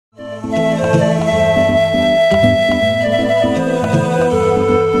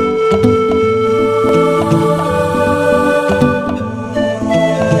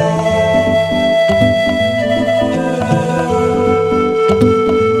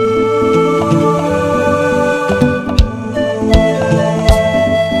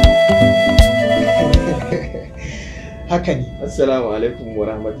Assalamu alaikum wa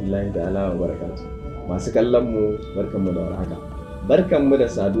rahmatullahi ta'ala wa barakatuh. Masu kallon mu barkanmu da warhaka. Barkanmu da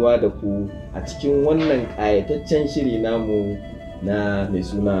saduwa da ku a cikin wannan ƙayataccen shiri namu na mai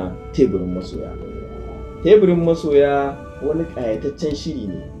suna teburin masoya. Teburin masoya wani ƙayataccen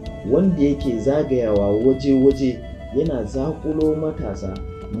shiri ne wanda yake zagayawa waje-waje yana zaƙulo matasa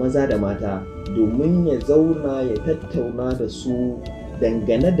maza da mata domin ya zauna ya tattauna da su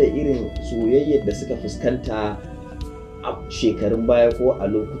dangane da irin soyayyar da suka fuskanta a shekarun baya ko a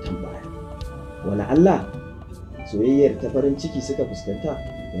lokutan baya. Wala Allah soyayyar ta farin ciki suka fuskanta,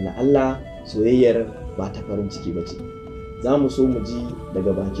 wala Allah soyayyar ba ta farin ciki ba ce. Za mu so mu ji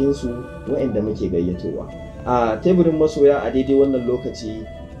daga bakinsu waɗanda muke gayyatowa. A teburin masoya a daidai wannan lokaci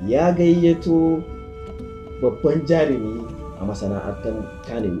ya gayyato babban jarumi a masana'antar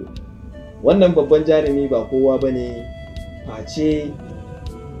Kannywood. Wannan babban jarumi ba kowa ba ne face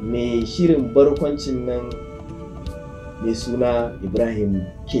mai shirin barkwancin nan mai suna IBRAHIM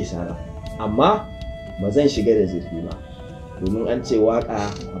KSARA. Amma ba zan shiga da zurfi ba domin an ce waka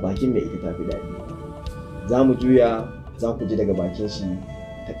a bakin mai ita tafi daɗi. Za mu juya za ku ji daga bakin shi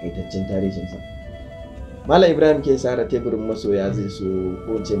takaitaccen tarihinsa. Malam IBRAHIM KSARA teburin masoya zai so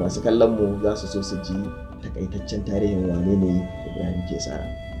ko in ce masu kallon mu za su so su ji takaitaccen tarihin wane ne IBRAHIM KSARA.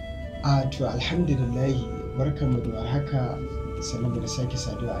 To alhamdulillah barkanmu da warhaka, sannan da sake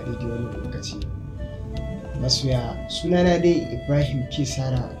saduwa a daidai wannan lokaci. Masoya, sunana dai IBRAHIM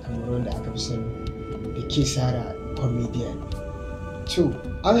KSARA kamar wanda aka fi sani da KSARA comedian. To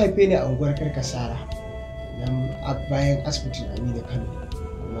an haife ni a unguwar KSARA nan bayan asibitin Aminu Kano,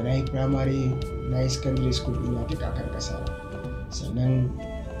 kuma na yi primary na yi secondary school ina duk a KSARA, sannan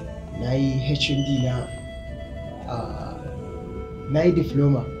na yi HND na yi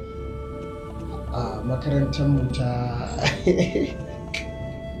diploma a makarantar mu ta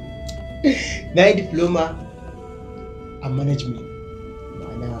na yi diploma a management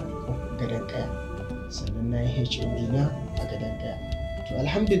ma'ana gadon kaya, sannan na yi HND na a gadon kaya. To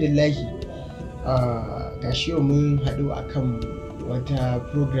alhamdulillahi gashi yau mun haɗu a kan wata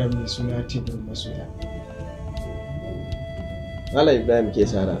program mai suna teburin masoya. Malam IBRAHIM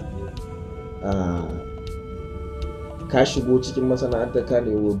KSARA, ka shigo cikin masana'antar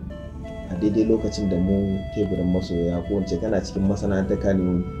Kannywood a daidai lokacin da mu teburin masoya ko wance kana cikin masana'antar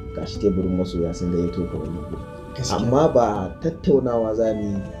Kannywood gashi teburin masoya sun gayyato ka wani guri. Amma ba tattaunawa za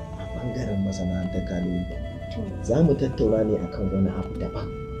mu yi a bangaren masana'antar Kannywood ba, za mu tattauna ne akan wani abu daban.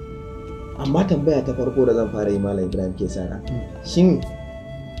 Amma tambaya ta farko da zan fara yi Malam IBRAHIM KSARA, shin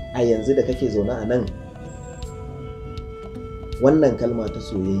a yanzu da kake zaune a nan wannan kalma ta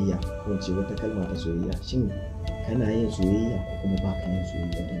soyayya ko ce wata kalma ta soyayya, shin kana yin soyayya ko kuma ba ka yin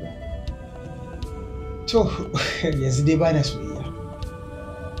soyayya da ba? To yanzu dai bana soyayya.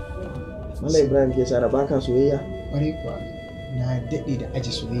 Malam IBRAHIM KSARA ba ka soyayya? Ƙwarai kuwa na daɗe da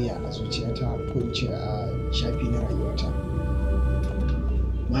aji soyayya a zuciyata ko in ce a shafi na rayuwata.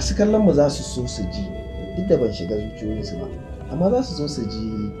 Masu kallon mu za su so su ji, duk da ban shiga zuciyoyinsu ba, amma za su so su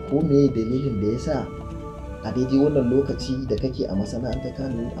ji ko me dalilin da ya sa a daidai wannan lokaci da kake a masana'antar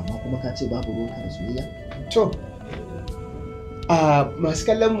Kannywood amma kuma ka ce babu ruwanka da soyayya? To masu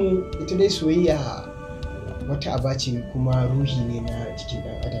kallon mu, ita dai soyayya wata aba ce kuma ruhi ne na jikin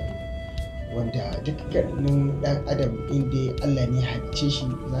ɗan adam, wanda dukkanin ɗan adam inda Allah ne halicce shi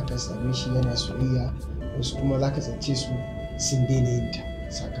za ka same shi yana soyayya, wasu kuma za ka zance su sun daina yin ta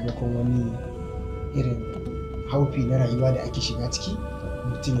sakamakon wani irin haufi na rayuwa da ake shiga ciki.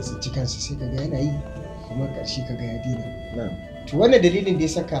 Mutum ya tsinci kansa sai kaga yana yi kuma ƙarshe kaga ya daina. To wannan dalilin da ya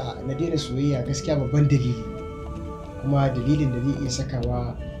saka na daina soyayya gaskiya babban dalili, kuma dalilin da zai iya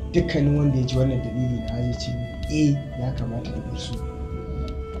sakawa dukkanin wanda ya ji wannan dalili na zai ce ya kamata da bursu.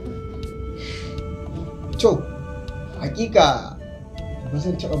 To hakika ba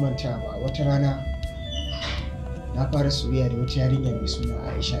zan taɓa manta ba, wata rana na fara soyayya da wata yarinya mai suna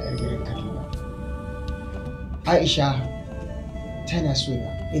Aisha 'yar garin Kaduna. Aisha tana so na,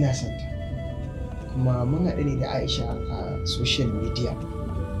 ina son ta, kuma mun haɗu ne da Aisha a social media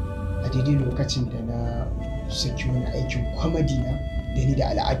a daidai lokacin da na saki wani aikin comedy na da ni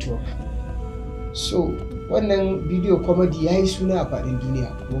da al'atuwa. So wannan bidiyo comedy ya yi suna a faɗin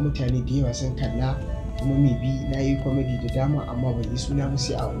duniya kuma mutane da yawa sun kalla, kuma mai bi na yi comedy da dama amma ban yi suna ba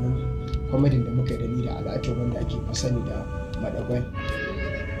sai a wannan comedy da muka da ni da al'atuwa wanda ake sani da madagwai.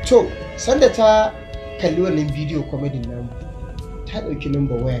 To sanda ta kalli wannan bidiyo comedy nan ta ɗauki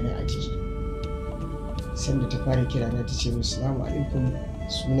lambar waya na a jiki, sanda ta fara kira na ta ce min salamu alaikum,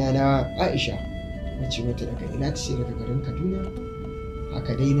 suna na Aisha. Na ce mata daga ina? Ta ce daga garin Kaduna.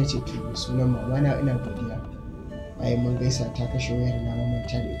 Haka dai na ce to sunan mama na, ina godiya. Bayan mun gaisa ta kashe wayar na,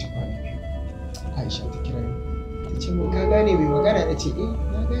 mamanta da ita kwana biyu. Aisha ta kira ta ce mun ka gane mai magana, na ce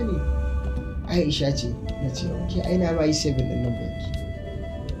na gane Aisha ce. Na ce ok, ai na ba yi 7 ɗin nan banki.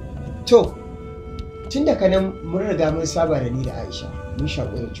 To tun daga nan mun riga mun saba da ni da Aisha, mun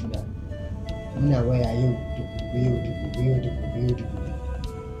shaƙo da juna, muna waya yau da gobe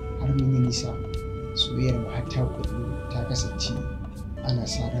har mun yi nisa. Soyayyar mu har ta ta kasance ana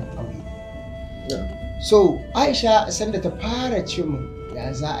sa ran aure. So Aisha sanda ta fara ce mun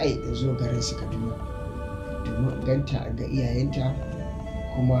ya za a yi in zo garin su Kaduna domin ganta ga iyayenta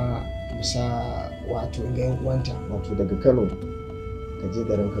kuma musa wato ga yan uwanta. Wato daga Kano ka je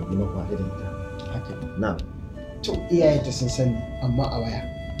garin Kaduna ku haɗu da ita. Haka na. To iyayenta sun sani amma a waya,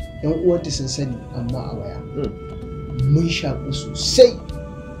 yan uwanta sun sani amma a waya. Mun shaƙu sosai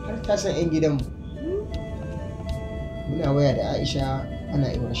har ta san yan gidanmu. Muna waya da Aisha,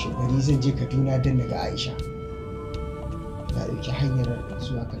 ana yi washe gari zan je Kaduna don daga Aisha. Na ɗauki hanyar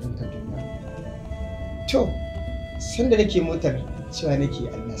zuwa garin Kaduna. To sanda nake motar cewa nake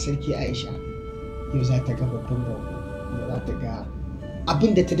Allah sarki Aisha yau za ta ga babban bako, kuma za ta ga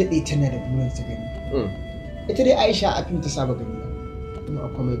abin da ta daɗe tana da burin ta gani. Ita dai Aisha a fim ta saba gani kuma a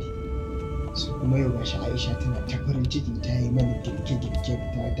comedy. So kuma yau gashi Aisha tana ta farin ciki, ta yi mana girke-girke,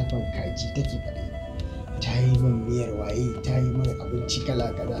 ta dafa kaji take faɗi, ta yi min miyar waye, ta yi min abinci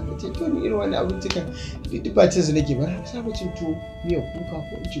kala kaza. Na ce to ni irin wani abinci kan duk ba cin su nake ba, na saba cin tuwo miyar kuka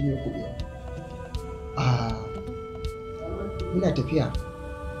ko in ci miyar kuɓewa. Muna tafiya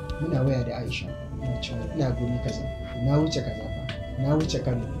muna waya da Aisha, ina cewa ina guri kaza, na wuce kaza fa, na wuce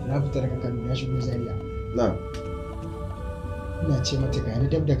Kano, na fita daga Kano na shigo Zaria. Ina ce mata gani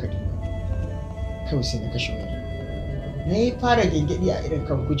dab da Kaduna, kawai sai na kashe wayar. Na yi fara gyangyaɗi a irin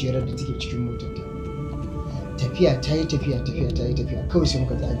kan kujerar da take cikin motar ta. Tafiya ta yi tafiya, kawai sai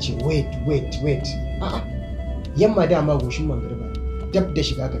muka ji an ce wait. A'a, yamma dama goshin mangariba dab da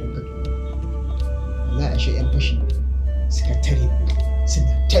shiga garin Kaduna. Wallahi ashe yan fashi suka tare mu,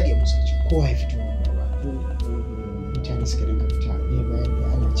 suna tare mu suka ce kowa ya fito ba. Mutane suka dinga fita ɗaya bayan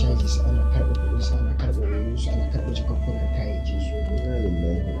ɗaya, ana caji su, ana karɓa kuɗin su, ana karɓa wayoyin su, ana karɓa jakakkunan kayayyakin su.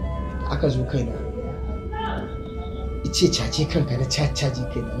 Aka zo kaina, ice caje kanka na caji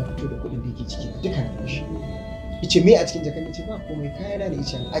kaina, na fito da kuɗin da yake ciki duka na bashi. Ice me a cikin jakan, nace ba komai, kayana da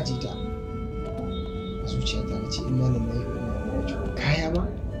ice an aje ta. A zuciyata nace inna lillahi wa inna ilaihi raji'un. Kaya ma?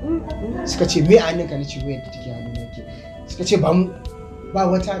 Suka ce me a hannunka, nace wayar da take hannuna ke. Suka ce ba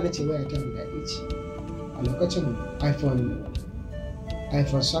wata, nace waya ta guda ɗaya ce. A lokacin iPhone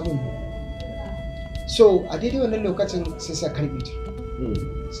 7. So a daidai wannan lokacin sai sa karɓe ta.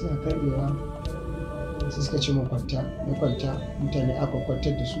 Suna karɓewa sai suka ce mun kwanta, na kwanta, mutane aka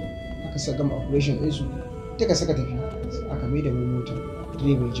kwantar da su, aka sa gama operation ɗinsu, duka suka tafi, aka mai da mu mota,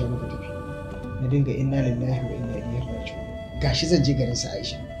 direba ya ja muka tafi. Na dinga inna lillahi wa inna ilaihi raji'un. Gashi zan je garin sa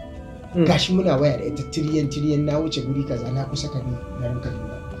Aisha, gashi muna waya da ita tiriyan na wuce guri kaza, na kusa garin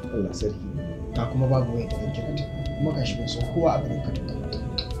Kaduna. Allah sarki. Ga kuma babu waya da zan kira ta, kuma gashi ban san kowa a garin Kaduna.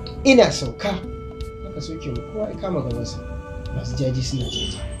 Ina sauka aka soke mu, kowa ya kama gabansa, masu jaji suna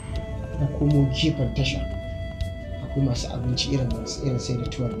jaji. Na komo gefen tasha, akwai masu abinci irin sai da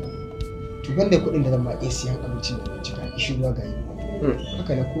tuwon nan. To banda kuɗin da zan ma iya siyan abincin da ban cika, ishi ruwa ga yi.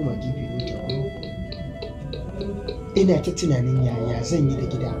 Haka na koma gefe ne ta ina ta tunanin yaya zan yi da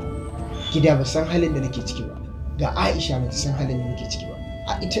gida ba san halin da nake ciki ba, ga Aisha ba ta san halin da nake ciki ba.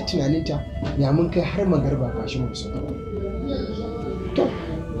 A ita tunaninta ya mun kai har magarba ba shi mu sauka ba. To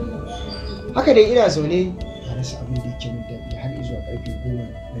haka dai ina zaune a rasa abin da yake min daɗi har zuwa karfe 10 na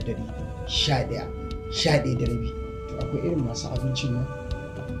dare, 11 da rabi. To akwai irin masu abincin nan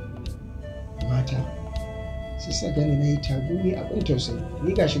mata sai sa gani na yi tagumi abin tausayi.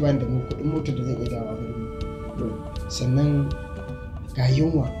 Ni gashi bani da kuɗin motar da zan iya dawa garin, sannan ga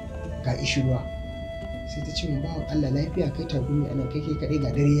yunwa ga ishirwa. Sai ta ce min bawan Allah lafiya, kai tagumi anan kai kaɗai, ga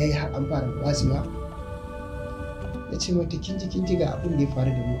dare yayi har an fara watsewa. Ya ce mata kin ji ga abin da ya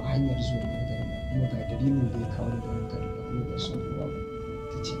faru da mu a hanyar zuwa na garin, kuma ga dalilin da ya kawo ni garin Kaduna, kuma ba son kowa ba.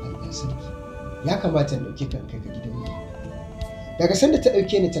 Ta ce Allah sarki, ya kamata in ɗauke kan kai ga gidan mu. Daga sanda ta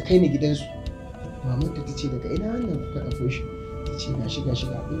ɗauke ni ta kai ni gidansu, mamanta ta ce daga ina wannan kuka ɗauko shi? Ta ce gashi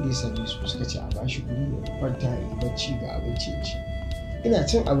ga abin da ya same su. Suka ce a bashi guri ya kwanta ya yi bacci, ga abinci ya ci. Ina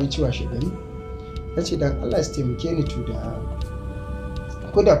cin abinci washe gari, na ce dan Allah su taimake ni to da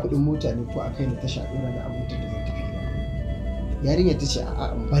ko da kuɗin mota ne ko a kai ni tasha ɗora na abinci da zan tafi gida. Yarinyar ta ce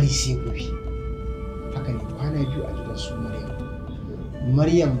a'a in bari sai gobe. Haka ne kwana 2 a gidan su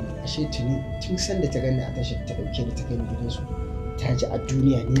Maryam ashe tun sanda ta gani a tashar ta ɗauke ni ta kai ni gidansu, ta ji a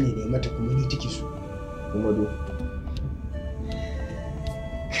duniya ni ne mata kuma ni take so. Kuma do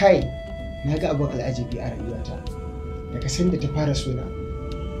kai na ga abin al'ajabi a rayuwata. Daga sanda ta fara sona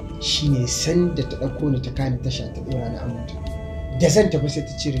shine sanda ta ɗauko ni ta kani tasha ta ɗora ni a mota. Da zan tafi sai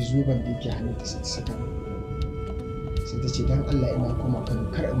ta cire zoben da yake hannunta sai ta saka ni. Sai ta ce don Allah ina koma Kano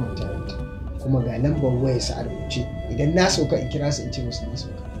kar in manta da ita. Kuma ga lambar wayarsa a rubuce idan na sauka in kira su in ce musu na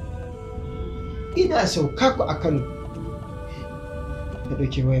sauka. Ina sauka ku a Kano. Na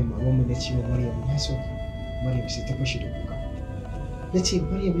ɗauke wayar mamanmu na ce wa Maryam na sauka. Maryam sai ta fashe da kuka. Na ce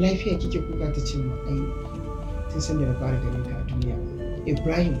Maryam lafiya kike kuka? Ta ce ma ai tun san da na fara ganin ka a duniya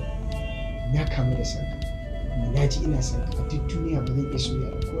Ibrahim na kamu da sanka kuma na ji ina sanka a duk duniya ba zan iya soya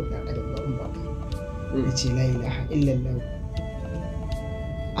da ko da adam ba in ba kai. Na ce la ilaha illallah.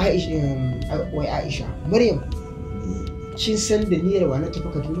 Aisha Maryam kin san da niyyar wa na tafi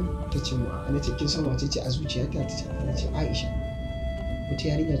Kaduna? Ta ce mu a. Na ce kin san wace ce a zuciyata? Ta ce na ce Aisha wata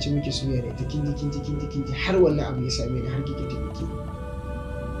yarinya ce muke soyayya da ita kinji har wannan abu ya same ni har kike taimake.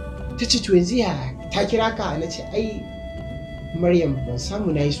 Ta ce to yanzu ya ta kira ka? Na ce ai Maryam ban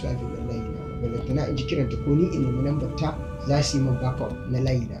samu na yi swabin na layi na balantana in ji kiranta ko ni in nemi lambar ta za su yi min backup na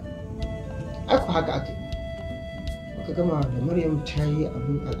layi na. Aku haka aka aka gama da Maryam ta yi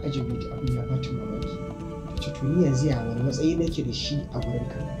abin al'ajabi da abin ya bata mamaki. Ta ce to ni yanzu ya wani matsayi nake da shi a gurin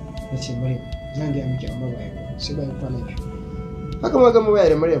ka? Na ce Maryam zan gaya miki amma ba yau sai bayan kwana biyu. Haka ma gama waya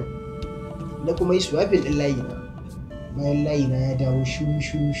da Maryam na kuma yi swabin ɗin layi na. Bayan layi na ya dawo shuru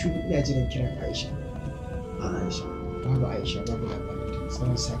ina jiran kiran Aisha. Aisha babu Aisha babu labarin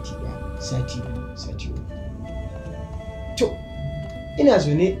tsawon sati ɗaya, sati biyu, sati uku. To ina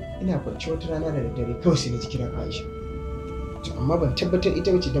zaune ina kwance wata rana da daddare kawai sai na ji kiran Aisha. To amma ban tabbatar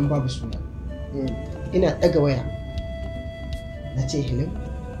ita wace dan babu suna. Ina ɗaga waya na ce hello,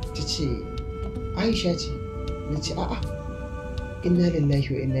 ta ce Aisha ce. Na ce a'a inna lillahi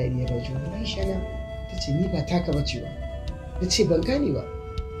wa inna ilaihi raji'un. Aisha na. Ta ce ni ba taka bace ba. Na ce ban gane ba.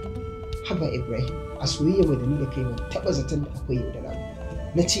 Haba Ibrahim a soyayya mu da ni da kai ban taɓa zaton da akwai yaudara ba.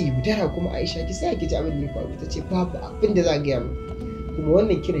 Na ce yaudara kuma Aisha ki sai ki ji abin da ya faru. Ta ce babu abin da za ka gaya min. Kuma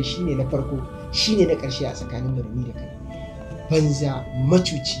wannan kiran shine na farko shine na ƙarshe a tsakanin mu da ni da kai. Banza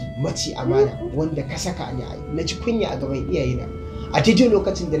macuci mace amana wanda ka saka ni a na ji kunya a gaban iyayena. A daidai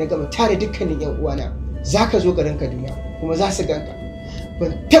lokacin da na gama tare dukkanin yan uwana za ka zo garin Kaduna kuma za su ganka.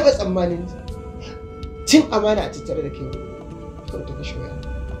 Ban taɓa tsammanin cin amana a tattare da kai kawai ta kashe waya.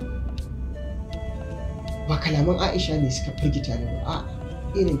 Ba kalaman Aisha ne suka firgita ni ba, a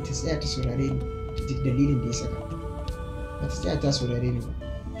irin ta tsaya ta saurare ni duk dalilin da ya saka. Ba ta tsaya ta saurare ni ba,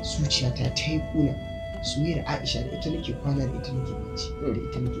 zuciyata ta yi kuna. Soyayyar Aisha da ita nake kwana da ita nake bacci da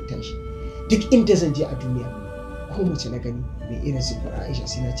ita nake tashi. Duk inda zan je a duniya ko mace na gani mai irin siffar Aisha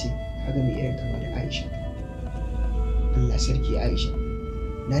sai na ce kaga mai irin kama da Aisha. Allah sarki Aisha,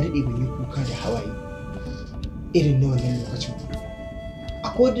 na daɗe ban yi kuka da hawaye irin na wannan lokacin.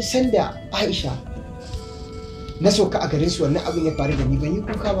 Akwai duk sanda Aisha na sauka a garin su wannan abin ya faru da ni ban yi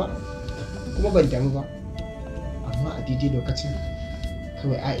kuka ba kuma ban damu ba. Amma a daidai lokacin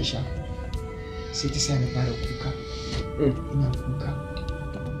kawai Aisha sai ta sa na fara kuka. Ina kuka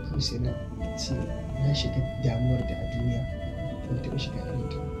kawai sai na ce na shiga damuwar da a duniya ban taɓa shiga irin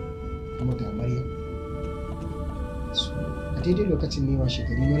ta kuma ga Maryam. A daidai lokacin ne washe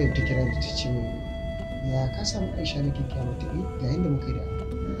gari Maryam ta kira da ta ce min ya ka samu Aisha na kyakkyawa ta ga yadda muka yi da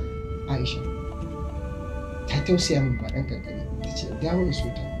Aisha. Ta tausaya min ba ɗan kankani ta ce dawo da so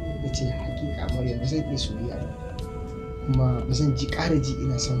ta. Na ce hakika Maryam ba zan iya soyayya ba kuma ba zan ji ƙara ji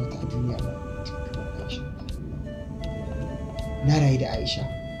ina son wata a duniya ba kamar Aisha. Na rayu da Aisha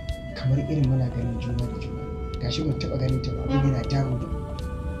kamar irin muna ganin juna da juna. Gashi ban taɓa ganin ta ba abin yana damu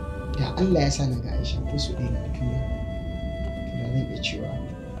da Allah ya sa na ga Aisha ko so ɗaya na duniya. To da zan iya cewa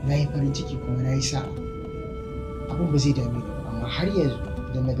na yi farin ciki kuma na yi sa'a. Abin ba zai dame ni ba amma har yanzu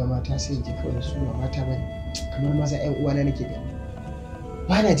idan na ga mata sai in ji kawai su ba mata ba kamar maza 'yan uwana nake gani.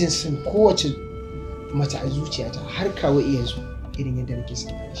 Ba na jin son kowace mace a zuciyata har kawo yanzu irin yadda nake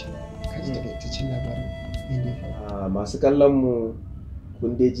son Aisha. Ka ji takaitaccen labarin yadda ya faru. Masu kallon mu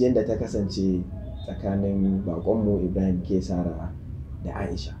kun dai ji yadda ta kasance tsakanin baƙonmu Ibrahim KSARA da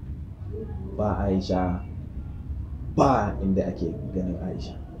Aisha. Ba Aisha ba inda ake ganin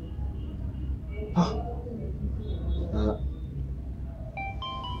Aisha.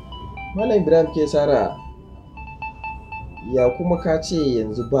 Malam Ibrahim KSARA, ya kuma ka ce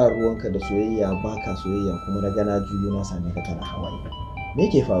yanzu ba ruwanka da soyayya ba ka soyayya kuma na gana juyo na same ka kana hawaye.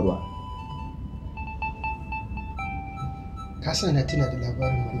 Me ke faruwa? Ka sa na tuna da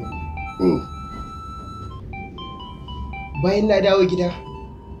labarin Maryam. Bayan na dawo gida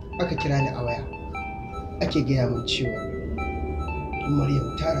aka kira ni a waya ake gaya min cewa Maryam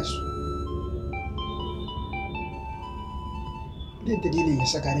ta rasu. Da dalilin ya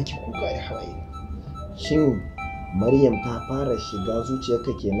saka nake kuka da hawaye. Shin Maryam ta fara shiga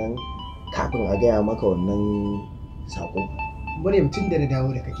zuciyarka kenan kafin a gaya maka wannan sako? Maryam tun da na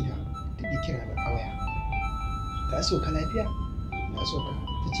dawo daga gida take kira na a waya. Ta so ka lafiya? Na so ka.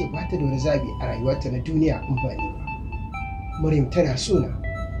 Ta ce ba ta da wani zabi a rayuwarta na duniya in ba ni ba. Maryam tana so na.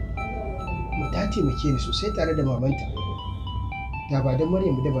 Kuma ta taimake ni sosai tare da mamanta. Da ba don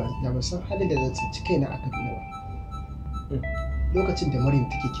Maryam da ba san halin da zan tsinci kaina a Kaduna ba. Lokacin da Maryam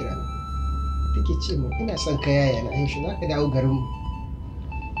take kira na, take ce min ina son ka yaya na Aisha za ka dawo garin mu.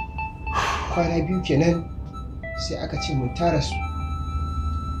 Kwana biyu kenan sai aka ce mun ta rasu.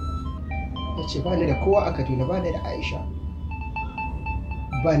 Ta ce ba ni da kowa a Kaduna, ba ni da Aisha,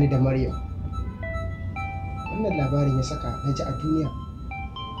 ba ni da Maryam. Wannan labarin ya saka na ji a duniya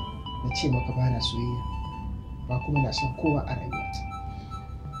na ce maka ba na soyayya, ba kuma na son kowa a rayuwata.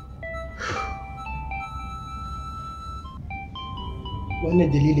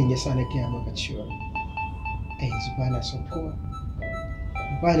 Wannan dalilin ya sa na gaya maka cewa a yanzu ba na son kowa,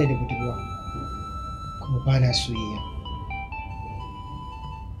 ba ni da budurwa, kuma ba na soyayya.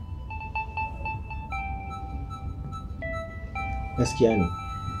 Gaskiya ne,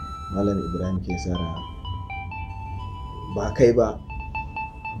 Malam Ibrahim KSARA, ba kai ba,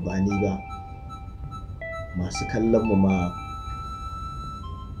 ba ni ba, masu kallon mu ma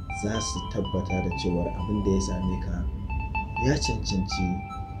za su tabbata da cewar abin da ya same ka ya cancanci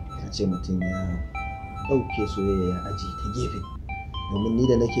ya ce mutum ya ɗauke soyayya ya aji ta gefe. Domin ni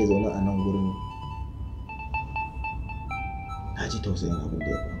da nake zaune a nan gurin na ji tausayin abin da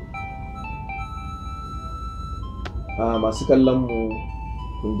ya faru. Masu kallon mu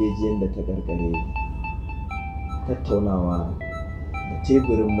kun dai ji yadda ta karkare tattaunawa da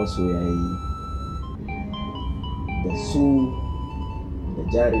teburin masoyayi da su da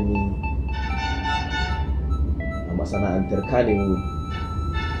jarumi a masana'antar Kannywood,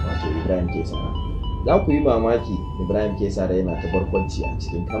 wato Ibrahim KSARA. Za ku yi mamaki Ibrahim KSARA yana ta barkwanci a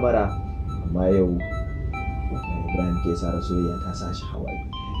cikin kamara, amma yau Ibrahim KSARA soyayya ta sa shi hawaye.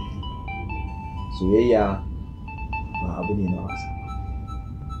 Soyayya ba abu ne na wasa ba,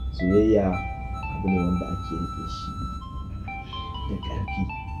 soyayya abu ne wanda ake rike shi da ƙarfi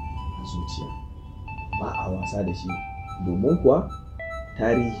a zuciya, ba a wasa da shi, domin kuwa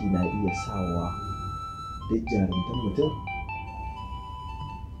tarihi na iya sawa duk jarumtar mutum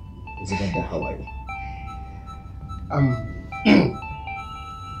ya zubar da hawaye.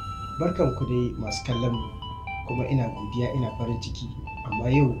 Barkan ku dai masu kallon mu, kuma ina godiya, ina farin ciki. Amma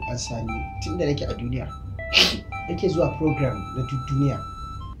yau an sani tun da nake a duniya nake zuwa program na duk duniya.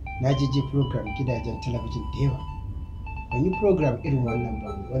 Na je program gidajen talabijin da yawa, ban yi program irin wannan ba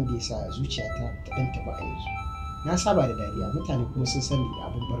wanda ya sa zuciyata ta ɗan taɓa a yanzu. Na saba da dariya, mutane kuma sun sani da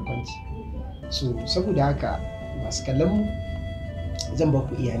abin barkwanci. So saboda haka masu kallon mu zan ba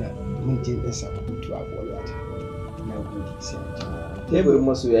ku iyana domin jin ɗin samu hutu a ƙwaƙwalwata. Na gode, sai a ji. Teburin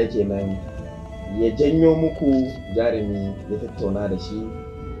masoya kenan ya janyo muku jarumi ya tattauna da shi.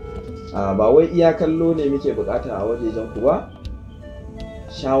 Ba wai iya kallo ne muke bukata a wajejen ku ba,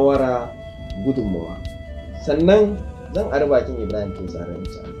 shawara, gudunmawa. Sannan zan ari bakin Ibrahim KSARA in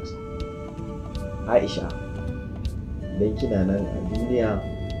ci albasa. Aisha, idan kina nan a duniya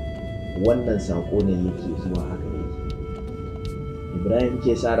wannan sako ne yake zuwa haka yake. Ibrahim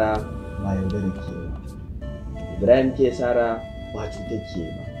KSARA ba yaudara ke ba, Ibrahim KSARA ba cutar ke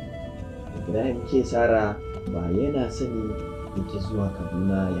ba, Ibrahim KSARA ba yana sani yake zuwa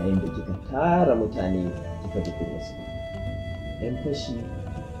Kaduna yayin da kika tara mutane kika bi wasu ba. 'Yan fashi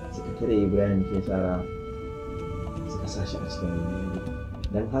suka tare Ibrahim KSARA suka sa shi a cikin wani.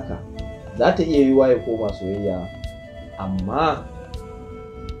 Don haka za ta iya yiwa ya koma soyayya, amma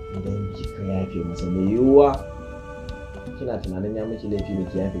idan kika yafe masa, mai yiwuwa kina tunanin ya miki laifi da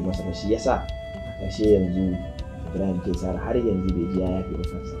ki yafe masa ba, shi yasa a ƙarshe yanzu Ibrahim KSARA har yanzu bai ji ya yafe ba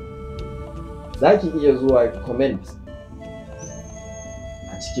kansa. Za ki iya zuwa comment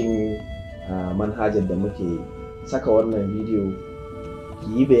a cikin manhajar da muke saka wannan bidiyo, ki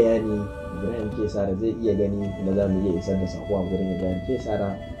yi bayani. Ibrahim KSARA zai iya gani, kuma za mu iya isar da sako a gurin Ibrahim KSARA.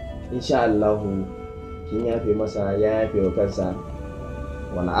 Insha Allahu kin yafe masa, ya yafe wa kansa,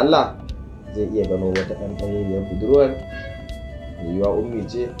 wala Allah zai iya gano wata ɗan ɗanyen budurwar, mai yiwa Ummi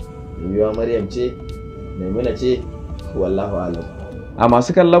ce, mai yiwa Maryam ce, Maimuna ce, wallahu alam. A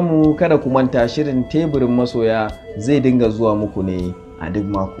masu kallon mu kada ku manta shirin teburin masoya zai dinga zuwa muku ne a duk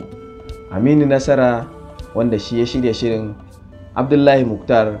mako. Aminu Nasara wanda shi ya shirya shirin, Abdullahi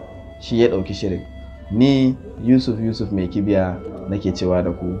Muktar shi ya ɗauki shirin. Ni Yusuf mai kibiya nake cewa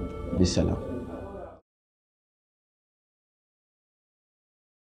da ku bisalam.